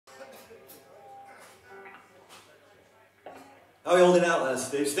How are you holding out there,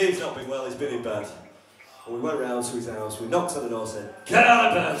 Steve? Steve's not been well, he's been in bed. And we went round to his house, we knocked on the door and said, "Get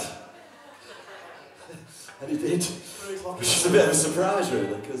out of bed!" And he did. Which is a bit of a surprise,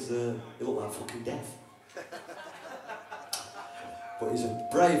 really, because he looked like fucking death. But he's a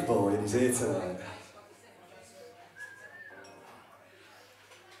brave boy and he's here tonight.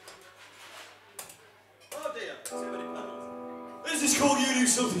 Oh dear. This is called You Do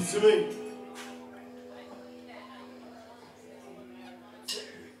Something to Me.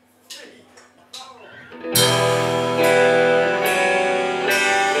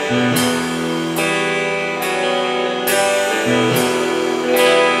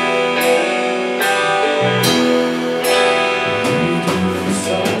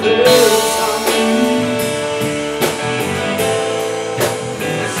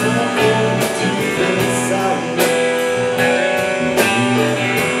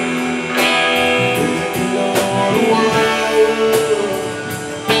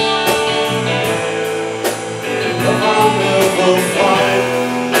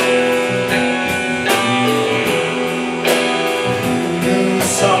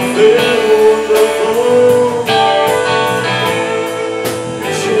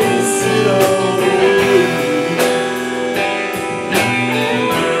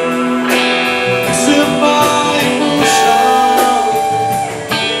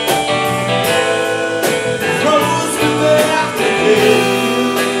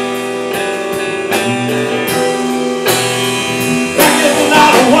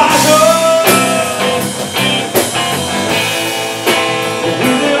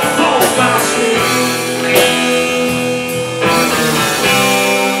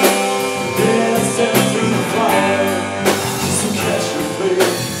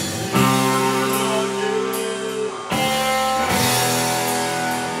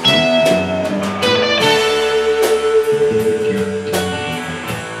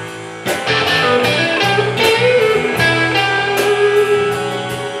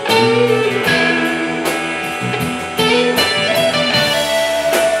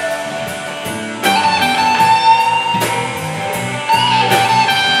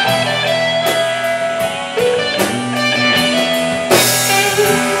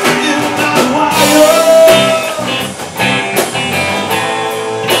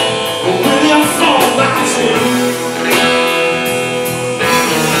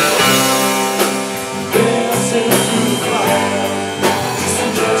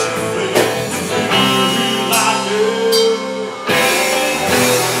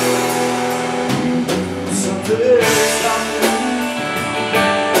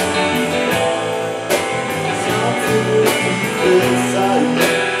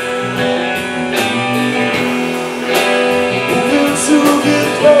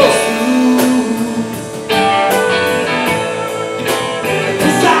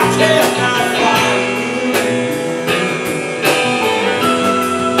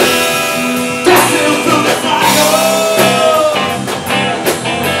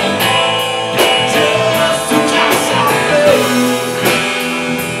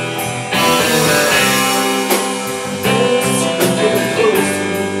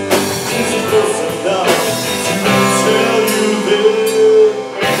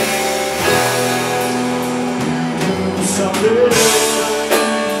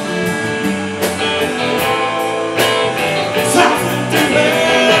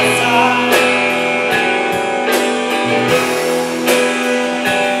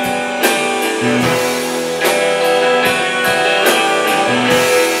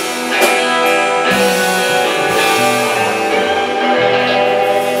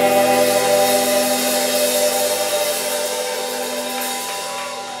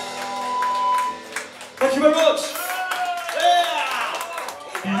 Thank you very much.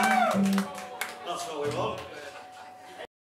 Yeah.